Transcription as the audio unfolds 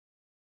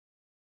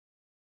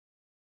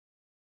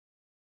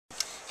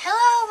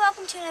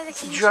welcome to another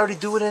King Did you already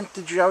do it?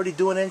 Did you already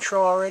do an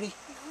intro already?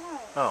 No.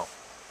 Oh.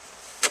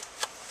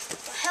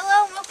 Well,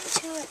 hello and welcome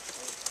to a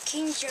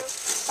King Joe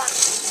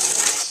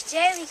box.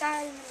 Today we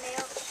got in the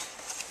mail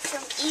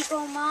from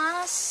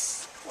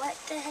Eaglemoss. What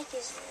the heck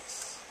is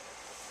this?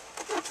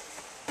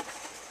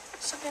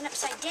 Something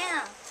upside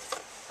down.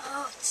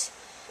 Oh, it's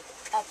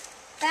a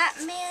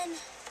Batman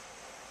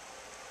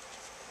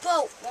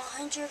boat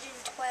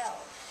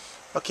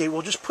 112. Okay,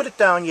 well just put it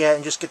down yet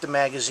and just get the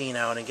magazine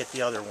out and get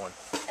the other one.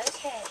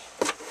 Okay.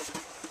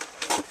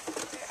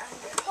 They're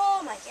under.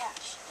 Oh my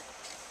gosh.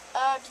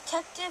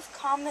 Detective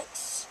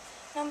Comics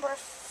number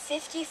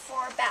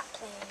 54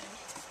 Batplane.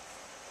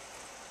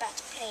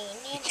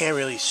 You can't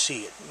really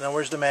see it. Now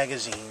where's the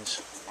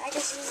magazines?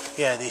 Magazine.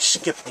 Yeah, they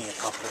skipped me a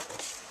couple.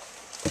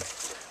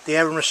 They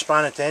haven't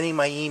responded to any of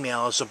my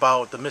emails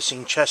about the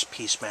missing chess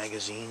piece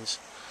magazines.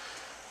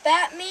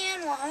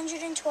 Batman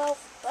 112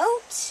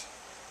 boat.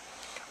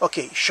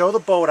 Okay, show the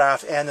boat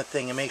off and the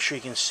thing and make sure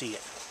you can see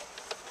it.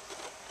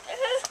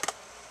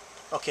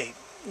 Okay,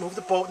 move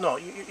the boat. No,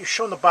 you're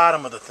showing the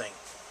bottom of the thing.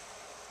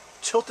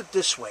 Tilt it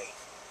this way.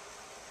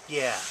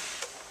 Yeah.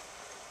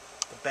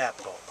 The bat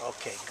boat.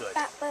 Okay, good.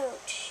 Bat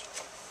boat.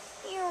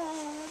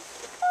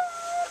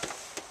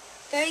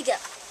 There you go.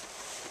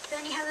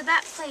 Then you have the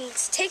bat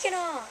planes. Take it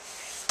off.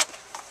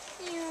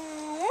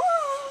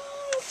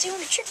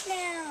 Doing a trick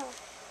now.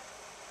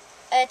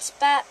 It's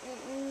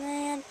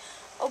Batman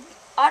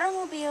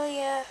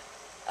Automobilia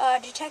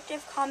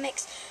Detective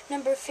Comics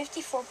number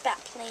 54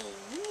 Batplane.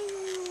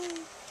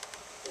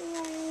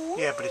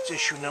 Yeah, but it's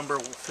issue number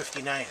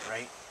 59,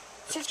 right?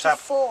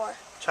 54.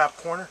 Top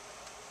corner?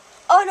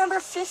 Oh, number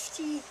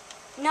 59.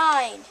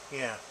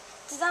 Yeah.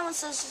 That one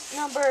says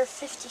number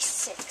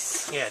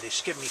 56. Yeah, they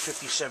skipped me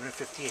 57 and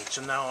 58,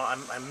 so now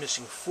I'm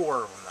missing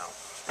 4 of them now.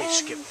 They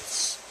skipped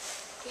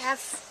me. You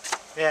have...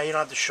 Yeah, you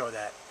don't have to show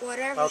that.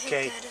 Whatever.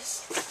 Okay. That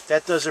is.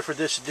 That does it for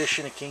this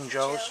edition of King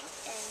Joe's.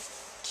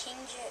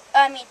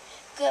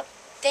 Good.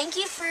 Thank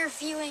you for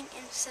viewing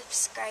and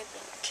subscribing.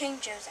 King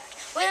Joe's attic.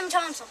 Wait, I'm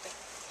telling something.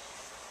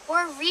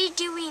 We're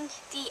redoing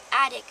the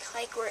attic.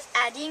 Like, we're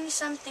adding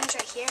some things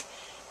right here,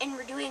 and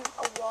we're doing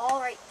a wall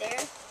right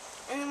there.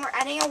 And then we're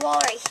adding a wall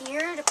right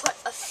here to put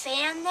a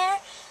fan there.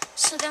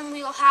 So then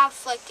we'll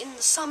have, like, in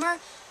the summer,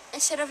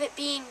 instead of it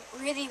being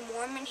really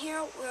warm in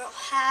here, we'll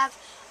have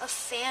a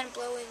fan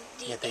blowing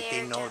the air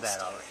they know downstairs.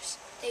 that already.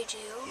 They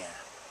do? Yeah.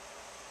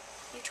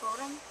 You told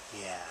them?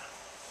 Yeah.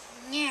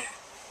 Yeah.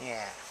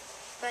 Yeah.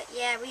 But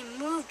yeah, we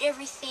moved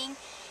everything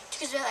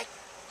because we're like...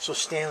 So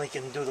Stanley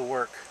can do the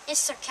work. It's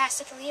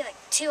sarcastically like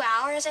 2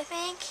 hours, I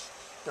think.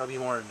 There'll be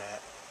more than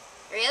that.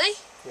 Really?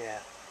 Yeah.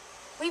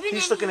 We've been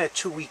He's looking at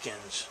 2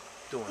 weekends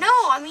doing this.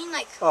 No, I mean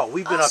like... Oh,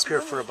 we've been up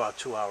here for about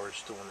 2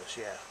 hours doing this,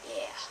 yeah.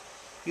 Yeah.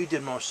 You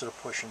did most of the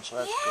pushing, so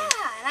that's good.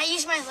 Yeah, and I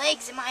used my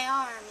legs and my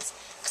arms.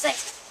 Because I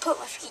put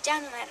my feet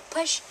down and I had to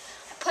push.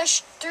 I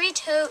pushed 3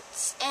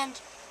 totes and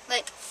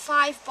like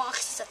 5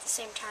 boxes at the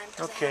same time.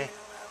 Okay. I had them in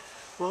a row.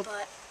 Well,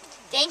 but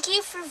thank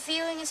you for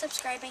viewing and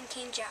subscribing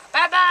King Joe.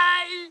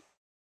 Bye-bye!